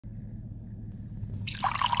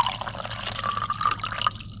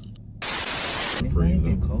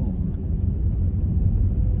cold.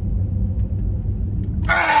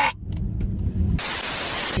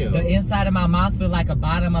 The inside of my mouth feel like a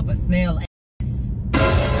bottom of a snail ass.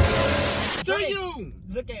 Do you?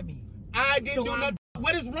 Look at me. I didn't do nothing.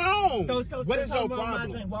 What is wrong? What is your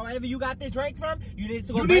problem? Wherever you got this drink from, you need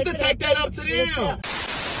to go. You need to take that up to them.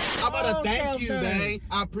 I'm about to thank you, babe.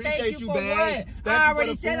 I appreciate you, babe. I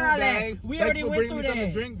already said all that. We already went through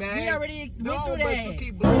that. We already went through that. You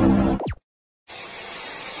keep blowing.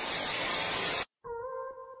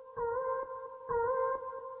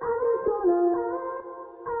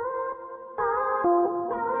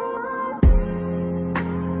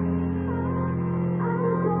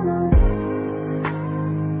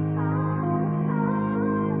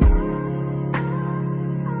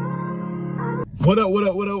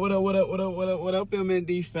 What up,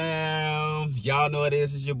 MND fam? Y'all know it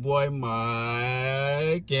is. It's your boy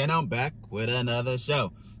Mike, and I'm back with another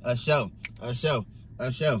show. A show.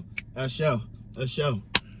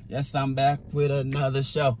 Yes, I'm back with another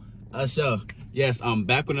show. Yes, I'm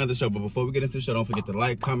back with another show. But before we get into the show, don't forget to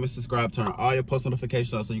like, comment, subscribe, turn all your post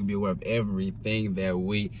notifications on so you can be aware of everything that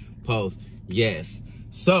we post. Yes.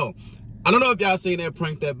 So, I don't know if y'all seen that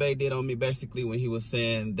prank that Bae did on me, basically, when he was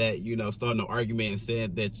saying that, you know, starting an argument and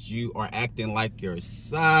said that you are acting like your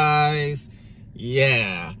size.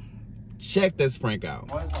 Yeah. Check this prank out.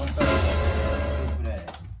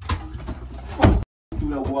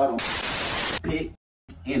 Big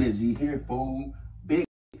energy here, fool. Big.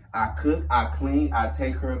 I cook, I clean, I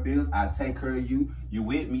take care of bills, I take care of you. You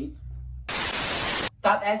with me?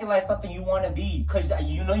 Stop acting like something you want to be, because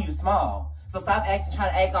you know you small. So stop trying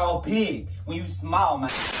to act all big when you small, man.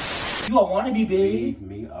 You don't want to be big. Leave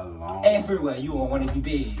me alone. Everywhere you don't want to be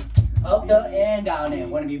big. Up there and down there,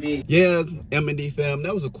 want to be big. Yeah, M&D fam,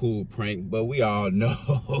 that was a cool prank, but we all know.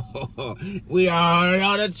 We all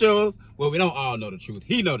know the truth. Well, we don't all know the truth.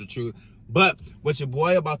 He know the truth. But what your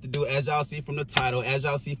boy about to do, as y'all see from the title, as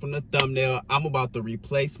y'all see from the thumbnail, I'm about to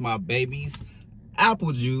replace my baby's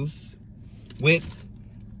apple juice with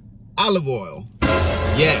olive oil.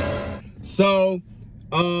 Yes. So,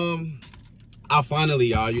 I finally,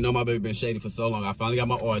 y'all, you know my baby been shady for so long. I finally got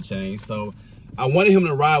my oil changed. So, I wanted him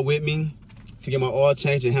to ride with me to get my oil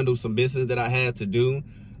changed and handle some business that I had to do.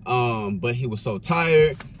 But he was so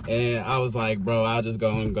tired. And I was like, bro, I'll just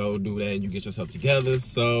go and go do that and you get yourself together.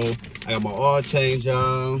 So, I got my oil changed,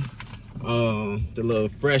 y'all. The little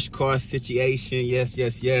fresh car situation. Yes.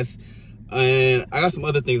 And I got some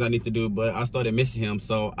other things I need to do, but I started missing him.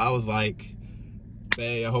 So, I was like,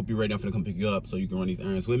 Bae, I hope you're ready. I'm finna come pick you up so you can run these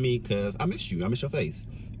errands with me, cause I miss you. I miss your face.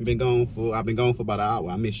 I've been gone for about an hour.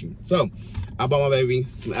 I miss you. So I bought my baby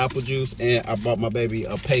some apple juice and I bought my baby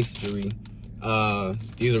a pastry.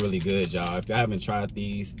 These are really good, y'all. If y'all haven't tried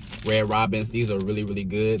these Red Robins, these are really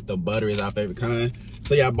good. The butter is our favorite kind.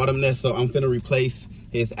 So yeah, I bought him that. So I'm finna replace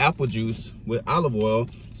his apple juice with olive oil.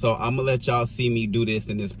 So I'm gonna let y'all see me do this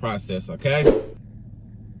in this process, okay?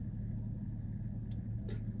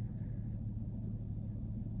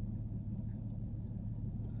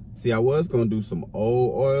 See, I was gonna do some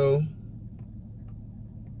old oil.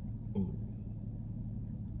 Ooh.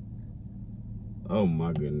 Oh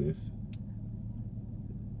my goodness.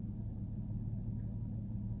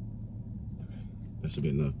 That should be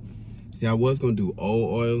enough. See, I was gonna do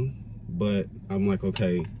old oil, but I'm like,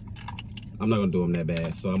 okay, I'm not gonna do them that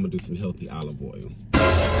bad, so I'm gonna do some healthy olive oil.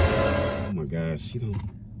 Oh my gosh, she don't.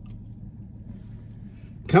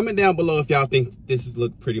 Comment down below if y'all think this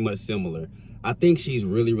look pretty much similar. I think she's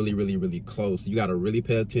really close. You gotta really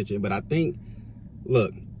pay attention. But I think,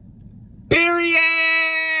 look, period.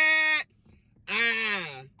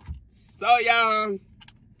 So y'all,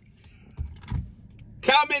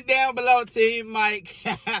 comment down below, Team Mike.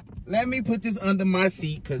 Let me put this under my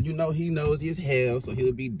seat, cause you know he nosy as hell, so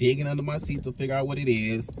he'll be digging under my seat to figure out what it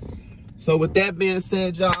is. So with that being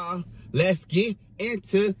said, y'all, let's get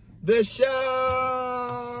into the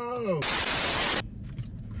show.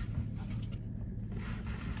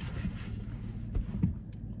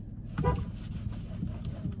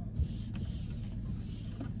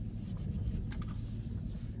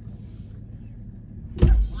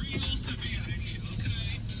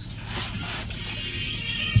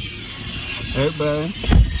 Hey, babe.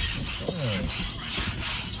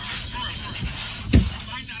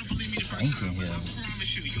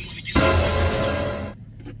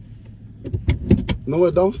 No,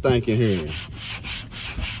 it don't stink in here.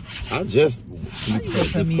 I just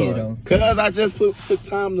cause I just took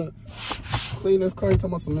time to clean this car. You talking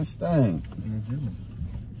about some stink.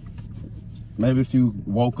 Maybe if you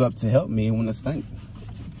woke up to help me, it wouldn't stink.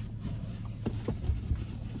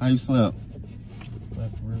 How you slept?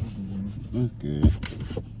 Slept really good. That's good.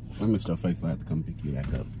 I missed your face, so I have to come pick you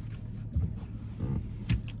back up.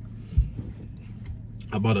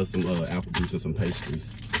 I bought us some apple juice and some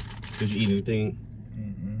pastries. Did you eat anything?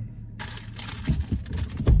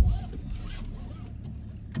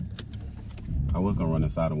 I was gonna run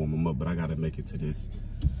inside and warm them up, but I gotta make it to this.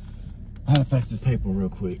 I gotta fax this paper real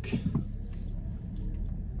quick.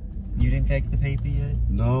 You didn't fax the paper yet?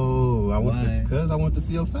 No, I want to, cause I want to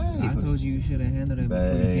see your face. I told you should have handled it before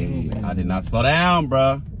you came over. I did not slow down,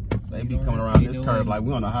 bruh. They be coming around this curve like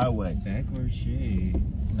we on the highway. Backward shit.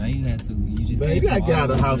 Now you had to. You just. Baby, I get out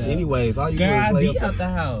of the house anyways. All you do is lay up. Girl, I be out the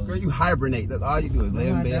house. Girl, you hibernate. That's all you do is lay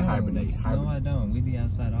in bed, hibernate. No, I don't. We be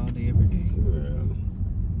outside all day, every day. Yeah.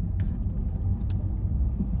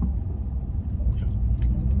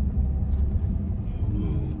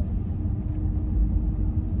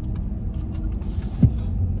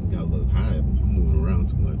 Got a little tired. I'm moving around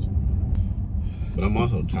too much. But I'm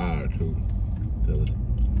also tired too.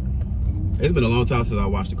 It's been a long time since I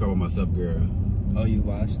washed the car by myself, girl. Oh, you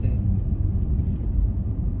washed it?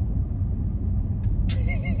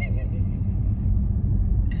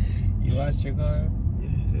 You washed your car?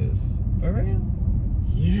 Yes. For real?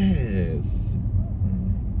 Yes.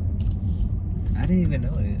 I didn't even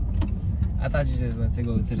notice. I thought you just went to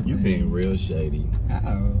go to the You being real shady.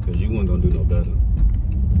 How? Cause you weren't gonna do no better.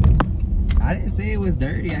 I didn't say it was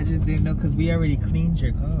dirty. I just didn't know because we already cleaned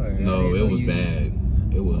your car. No, it was bad.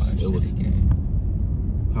 It was again.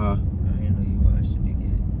 Huh? I didn't know you washed it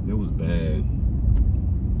again. It was bad.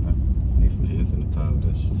 I need some hand sanitizer.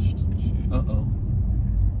 That shit. Uh-oh.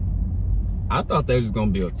 I thought they was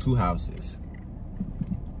gonna build 2 houses.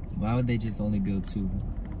 Why would they just only build 2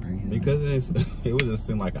 right here? Because it would just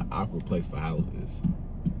seem like an awkward place for houses.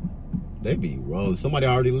 They be rolling. Somebody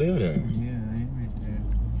already lived there. Yeah, I ain't right there.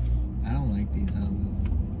 I don't like these houses.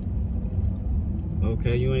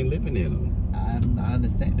 Okay, you ain't living in them. I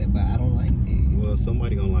understand that, but I don't like these. Well,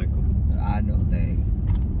 somebody gonna like them. I know that,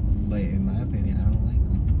 but in my opinion, I don't like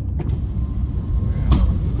them.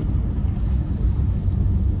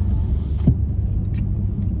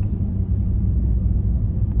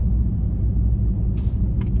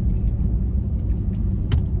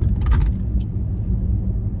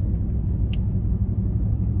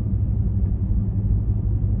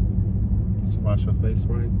 Did you wash your face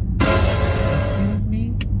right? Excuse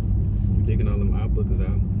me? You digging all them eye boogers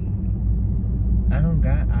out? I don't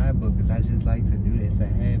got eye boogers. I just like to do this. A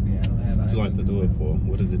habit. I don't have eye boogers. What you like to do it for?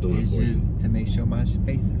 What is it doing for you? It's just to make sure my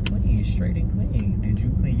face is clean, straight and clean. Did you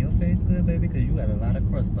clean your face good, baby? Because you got a lot of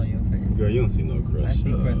crust on your face. Girl, you don't see no crust. I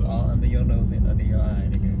see crust all under your nose and under your eye,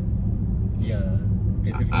 nigga. Yeah.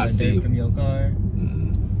 Is it from the dirt from your car?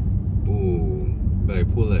 Ooh.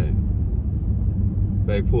 Babe, pull that.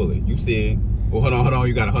 Babe, pull it. You see it? Oh, hold on.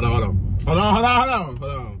 You got it. Hold on. Hold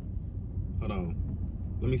on.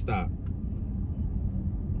 Let me stop.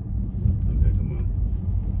 Okay, come on.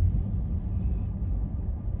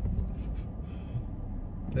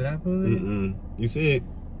 Did I pull it? You see it?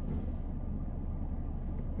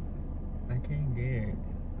 I can't get it.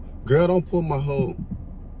 Girl, don't pull my whole.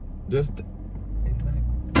 Just. It's like.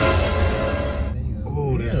 There you go.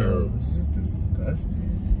 Oh, that hurt. It's just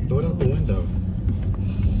disgusting. Throw it out the window.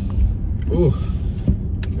 Ooh.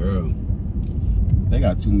 Girl. They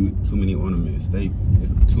got too many ornaments.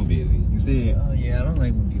 It's too busy. You see it? Oh yeah, I don't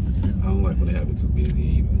like when people do that. I don't like when they have it too busy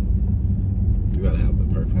either. You gotta have the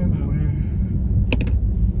perfect amount.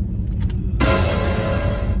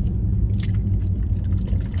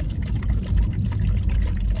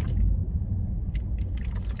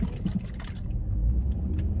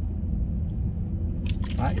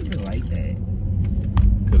 Why is it like that?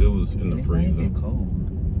 Cause it was in the freezer. It's not even cold.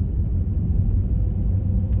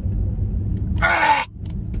 Hey,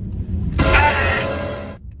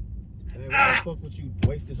 why the fuck would you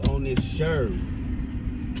waste this on this shirt?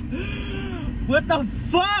 What the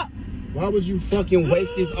fuck? Why would you fucking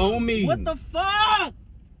waste this on me? What the fuck?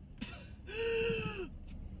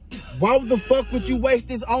 Why the fuck would you waste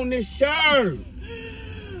this on this shirt?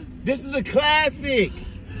 This is a classic.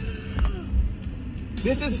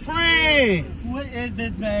 This is Friends. What is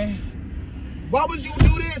this, babe? Why would you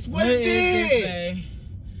do this? What is this? Babe?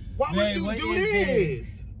 Why Babe, would you what do is this?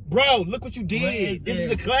 Bro, look what you did. What is this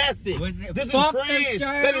is a classic. This is fuck Friends. the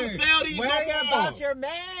shirt. They don't sell these Worry no more. about your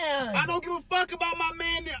man. I don't give a fuck about my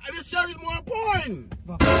man. This shirt is more important.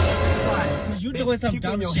 Why? Because you You doing some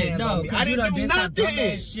dumb shit. No, I didn't do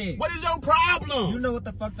nothing. Shit. What is your problem? You know what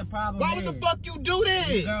the fuck the problem is. Why would the fuck you do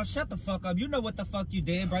this? Girl, shut the fuck up. You know what the fuck you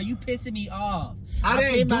did, bro. You pissing me off. I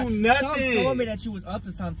didn't do nothing. Some told me that you was up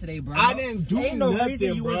to something today, bro. I didn't do Ain't no nothing,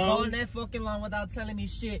 reason you bro. was going that fucking long without telling me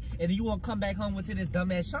shit, and then you won't come back home with this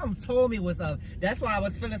dumbass. Some told me what's up. That's why I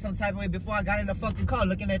was feeling some type of way before I got in the fucking car,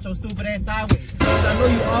 looking at your stupid ass sideways. I know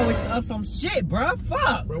you always up some shit, bro.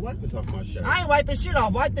 Fuck. Bro, wipe this off my shirt. I ain't wiping shit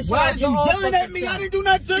off. Wipe the shit Why off. are you yelling at me? I didn't do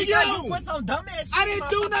nothing to you. Because you put some dumbass shit. I didn't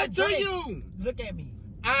do nothing to you. Look at me.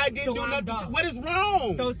 I didn't do nothing. What is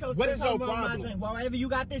wrong? What is your problem? Wherever you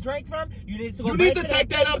got this drink from, you need to go. You need to take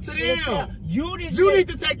that up to them. You need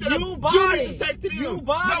to take that up. You need to take to them. You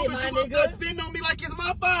bought it, my nigga. You gonna spin on me like it's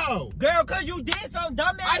my fault. Girl, cause you did some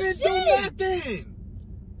dumbass shit. I didn't do nothing.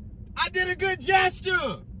 I did a good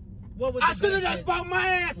gesture. What was I should have just bought my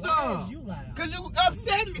ass up. Cause you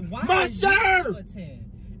upset me. My shirt.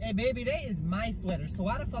 Hey, baby, that is my sweater. So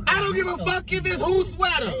why the fuck? I don't give a fuck if it's whose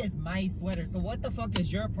sweater. That is my sweater. So what the fuck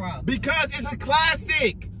is your problem? Because it's a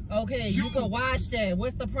classic. Okay, you can wash that.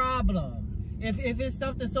 What's the problem? If it's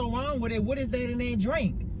something so wrong with it, what is that in that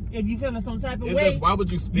drink? If you feeling some type of way, why would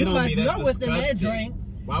you spit on me? You must know what's in that drink.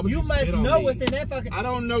 Why would you must know what's in that fucking. I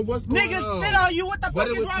don't know what's going on. Nigga, spit on you. What the fuck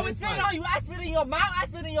is wrong with spitting on you? I spit in your mouth. I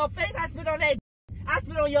spit in your face. I spit on that. I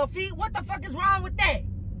spit on your feet. What the fuck is wrong with that?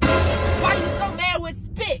 Why you so mad with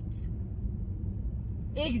spit?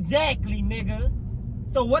 Exactly, nigga.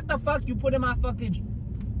 So what the fuck you put in my fucking...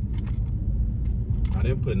 I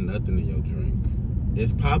didn't put nothing in your drink.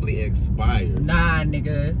 It's probably expired. Nah,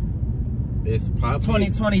 nigga. It's probably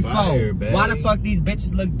 2024. expired, babe. Why the fuck these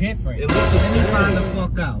bitches look different? It look the Let me same. find the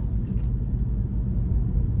fuck out.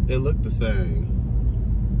 It looked the same.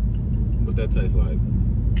 What that tastes like?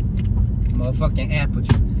 Motherfucking apple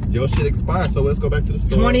juice. Your shit expired, so let's go back to the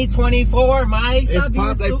store. 2024, Mike. They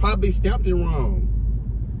probably stamped it wrong.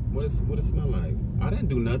 What it smell like? I didn't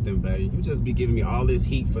do nothing, babe. You just be giving me all this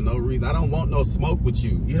heat for no reason. I don't want no smoke with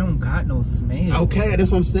you. You don't got no smell. Okay, that's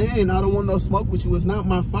what I'm saying. I don't want no smoke with you. It's not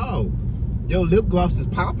my fault. Your lip gloss is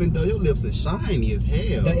popping, though. Your lips are shiny as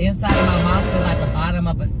hell. The inside of my mouth is like the bottom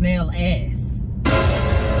of a snail ass.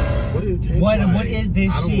 What is it taste like? What is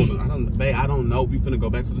this shit? Babe, I don't know. We finna go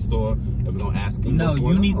back to the store and we're gonna ask them. No,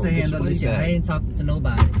 you need to handle this shit. I ain't talking to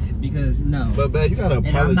nobody because no. But babe, you gotta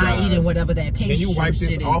apologize. And I'm not eating whatever that pastry shit is. Can you wipe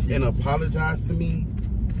this off and apologize to me?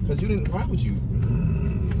 Cause you didn't. Why would you?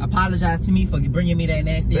 Apologize to me for bringing me that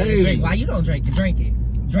nasty ass drink. Why you don't drink it? Drink it.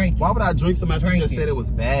 Drink it. Why would I drink something after you just said it was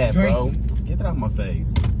bad, bro? Get that out of my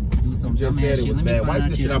face. Do some just said it was bad. Wipe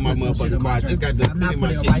this shit out my motherfucking car. I just got done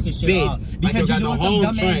cleaning my shit spit. Because you doing some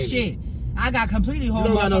dumb ass shit. shit. I got completely home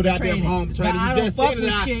training. You don't got no goddamn home training. I don't fuck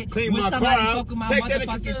with shit clean when my somebody car fuck with my Take that into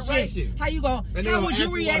motherfucking consideration. shit. How you gon' how would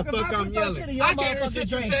you react if I put some shit in your I can't hear motherfucking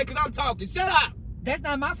shit you drink? said because I'm talking. Shut up. That's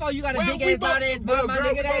not my fault. You got a big ass loud ass butt, my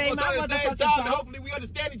nigga. That ain't my motherfucking fault. Hopefully we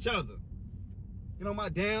understand each other. You know my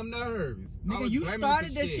damn nerves. Nigga, you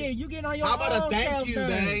started this shit. You getting on your own self. How about a thank you,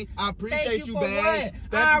 babe? I appreciate you, babe.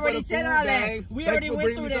 I already said all that. We already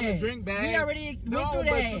went through that. We already went through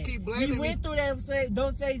that. We went through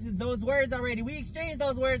those phases, those words already. We exchanged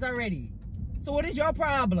those words already. So what is your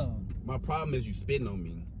problem? My problem is you spitting on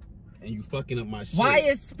me. And you fucking up my shit. Why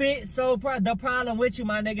is spit so the problem with you,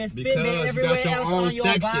 my nigga? Spit been everywhere else on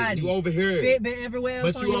your body. You over here. Spit been everywhere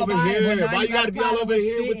else on your body. But you over here. Why you gotta be all over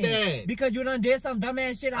here with that? Because you done did some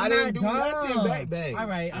dumbass shit. I didn't do nothing, babe. All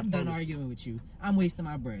right, I'm done arguing with you. I'm wasting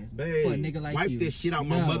my breath. Babe, for a nigga like wipe you. this shit out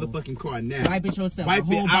my motherfucking car now. Wipe it yourself. Wipe a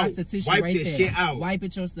whole it box out. Of tissue Wipe right this there. shit out. Wipe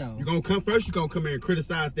it yourself. You're gonna come first. You're gonna come here and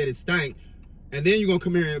criticize that it stank, and then you're gonna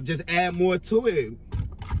come here and just add more to it.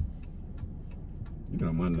 You got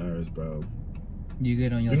on my nerves, bro. You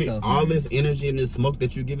good on yourself. You need all this energy and this smoke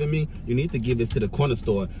that you're giving me. You need to give it to the corner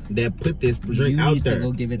store that put this drink out there. You need to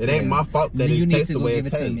go give it to them. It ain't my fault that it tastes the way it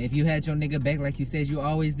tastes. If you had your nigga back like you said you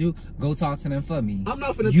always do, go talk to them for me. I'm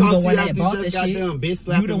not finna talk to you after you just goddamn bitch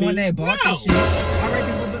slapping me. You the one that bought this shit. All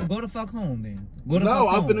right, then go the fuck home then. No,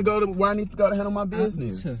 I'm finna go to where I need to go to handle my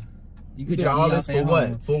business. You could do all this for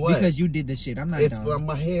what? For what? Because you did the shit. I'm not It's for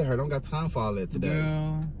my head hurt. I don't got time for all that today.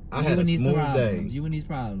 Girl, I had a smooth day. You and these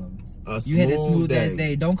problems. You had a smooth ass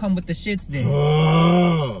day. Don't come with the shits then.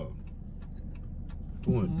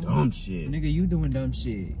 Doing dumb shit. Nigga, you doing dumb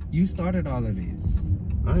shit. You started all of this.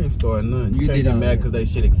 I ain't starting nothing. You can't get mad because they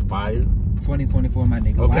shit expired. 2024, my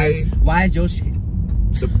nigga. Okay. Why is your shit?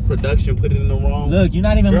 The production put it in the wrong. Look, you're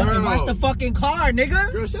not even looking. Watch the fucking car,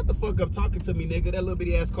 nigga. Girl, shut the fuck up talking to me, nigga. That little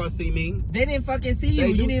bitty ass car see me. They didn't fucking see you.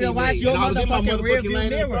 You need to watch your motherfucking rear view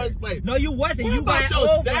mirror. No, you wasn't. You got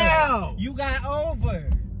over. You got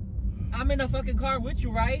over. I'm in the fucking car with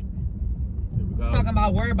you, right? Talking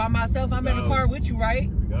about worried by myself. I'm in the car with you, right?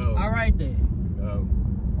 Go. All right then. Go.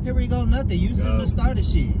 Here we go. Nothing. You shouldn't have started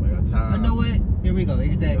shit. I got time. I know what? Here we go.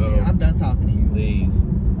 Exactly. Go. I'm done talking to you. Please.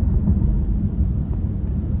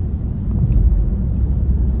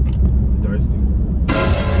 Thirsty.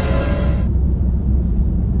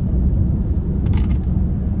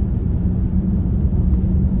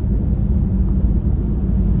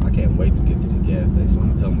 I can't wait to get to this gas station. I'm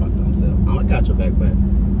gonna tell them about themselves. I got your back.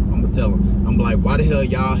 I'm gonna tell them. I'm like, why the hell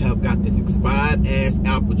y'all have got this expired ass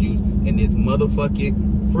apple juice in this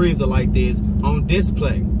motherfucking freezer like this on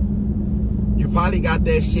display? You probably got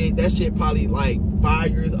that shit. That shit probably like 5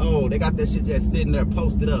 years old. They got that shit just sitting there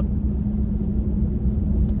posted up.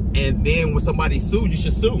 And then when somebody sues, you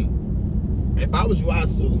should sue. If I was you, I'd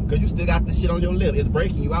sue. Because you still got the shit on your lip. It's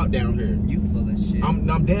breaking you out down here. You full of shit.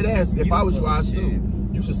 I'm dead ass. If I was you, I'd sue.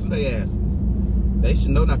 You should sue their asses. They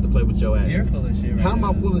should know not to play with your ass. You're full of shit right How am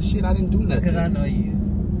I full of shit? I didn't do nothing. Because I know you.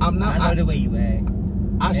 I'm not. I know the way you act.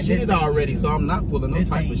 I shitted already, so I'm not full of no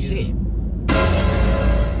type of shit.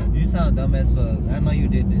 You sound dumb as fuck. I know you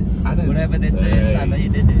did this. Whatever this is, I know you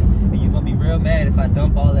did this. And you're going to be real mad if I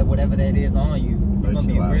dump all that, whatever that is, on you. You're going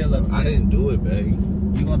to be real upset. I didn't do it, babe.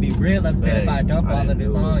 You're going to be real upset if I dump all of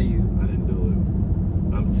this on you. I didn't do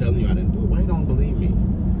it. I'm telling you I didn't do it. Why you don't believe me?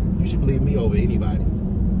 You should believe me over anybody.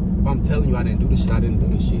 If I'm telling you I didn't do this shit, I didn't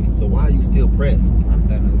do this shit. So why are you still pressed? I'm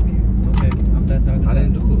done with you. Okay, I'm done talking about it. I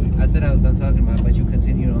didn't do it. I said I was done talking about it, but you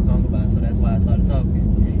continued on talking about it, so that's why I started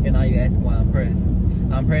talking. And now you asking why I'm pressed.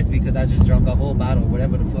 I'm pressed because I just drunk a whole bottle,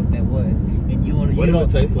 whatever the fuck that was. And you want to, you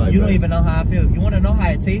don't taste like. You don't even know how I feel. If you want to know how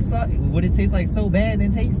it tastes like, what it tastes like so bad,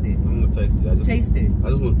 then taste it. I'm gonna taste it. Taste it. I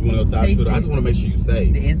just want to know how I feel. I just want to make sure you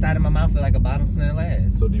say. The inside of my mouth feel like a bottom smelling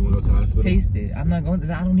ass. So do you want to go to the hospital? Taste it. I'm not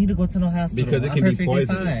going. I don't need to go to no hospital. Because it can be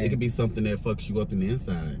poisonous. It can be something that fucks you up in the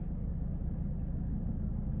inside.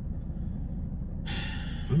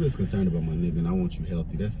 I'm just concerned about my nigga, and I want you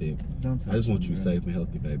healthy. That's it. I just want you safe and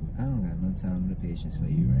healthy, baby. I don't got no time or the patience for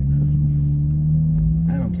you right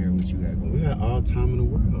now. I don't care what you got going on. We got all time in the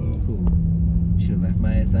world. Cool. You should have left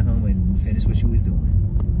my ass at home and finished what you was doing.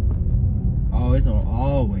 Always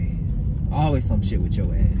some shit with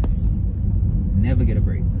your ass. Never get a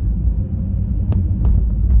break.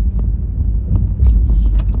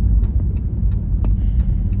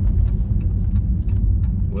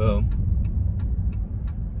 Well,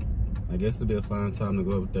 I guess it'd be a fine time to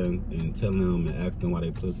go up there and tell them and ask them why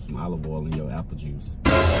they put some olive oil in your apple juice.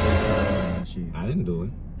 I didn't do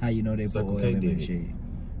it. How you know they put oil in my shit?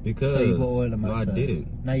 Because so you put oil in my stuff. I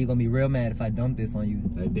didn't. Now you're gonna be real mad if I dump this on you.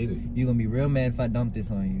 I didn't. You're gonna be real mad if I dump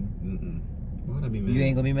this on you. Why would I be mad? You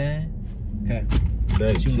ain't gonna be mad? Okay.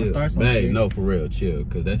 Babe, chill. Babe, no, for real, chill.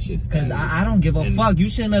 Cause that shit's Cause I don't give a fuck. You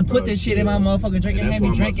shouldn't have put this shit in my motherfucking drink and had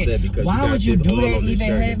me drink it. Why would you do that?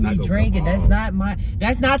 Even have me drink it?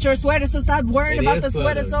 That's not your sweater. So stop worrying about the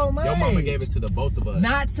sweater so much. Your mama gave it to the both of us.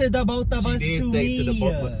 Not to the both of us. She did say to the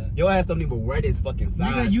both of us. Your ass don't even wear this fucking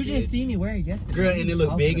size. Nigga, you just see me wear it yesterday. Girl, and it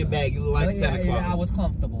look big and bag. You look like Santa Claus. I was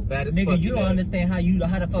comfortable. Nigga, you don't understand how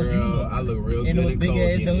the fuck you look. I look real good and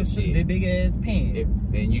cozy in this shit. The big ass pants.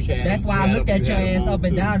 And you trying. That's why I looked at your ass up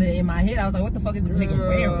and down in my head. I was like, what the fuck is this nigga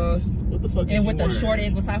wearing? What the fuck is And with the wearing? Short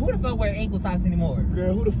ankle socks. Who the fuck wear ankle socks anymore?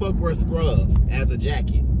 Girl, who the fuck wears scrubs as a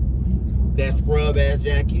jacket? That scrub ass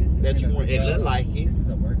jacket that you wear. It look like it. This is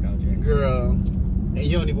a workout jacket. Girl, and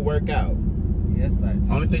you don't even work out. Yes, I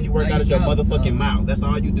do. Only thing you work out is your motherfucking mouth. That's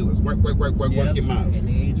all you do is work your mouth. And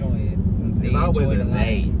they enjoy it. It's always a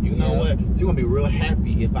lay. You know what? You're gonna be real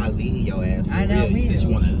happy if I leave your ass for real. Since you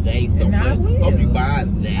wanna lay so much. Hope you buy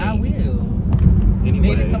that. I will. Anyways,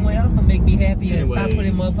 maybe someone else will make me happy and stop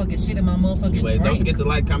putting motherfucking shit in my motherfucking drink. Don't forget to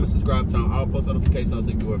like, comment, subscribe, turn on all post notifications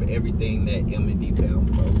so you can have everything that M&D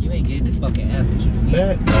found. Bro. You ain't getting this fucking apple juice.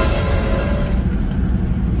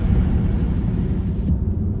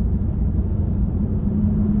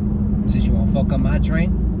 Since you won't fuck up my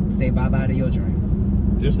drink, say bye-bye to your drink.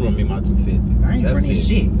 Just run me my 250. I ain't running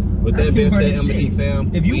shit. With that being said, M&D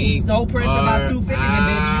fam, if you was so pressed about 250, then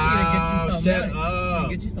maybe you need to get you some shut up.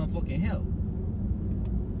 Get you some fucking help.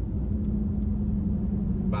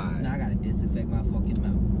 Bye. Now I gotta disinfect my fucking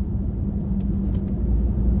mouth.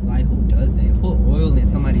 Like, who does that? Put oil in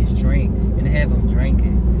somebody's drink and have them drink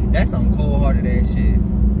it. That's some cold-hearted ass shit.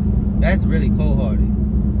 That's really cold-hearted.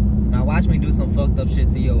 Now watch me do some fucked up shit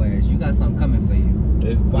to your ass. You got something coming for you.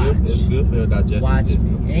 It's good. It's good for your digestive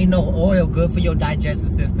system. Ain't no oil good for your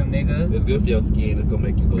digestive system, nigga. It's good for your skin. It's gonna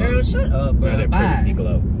make you glow. Girl, shut up, bro. That pregnancy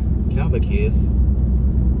glow. Can I have a kiss?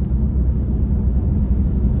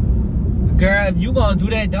 Girl, if you gonna do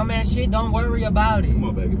that dumbass shit, don't worry about it. Come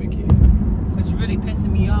on, baby, give me a kiss. Cause you really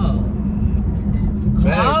pissing me off. Come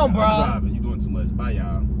on, bro. I'm driving. You doing too much. boys. Bye,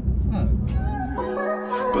 y'all. Fuck.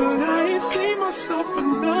 But I ain't seen myself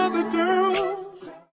another girl.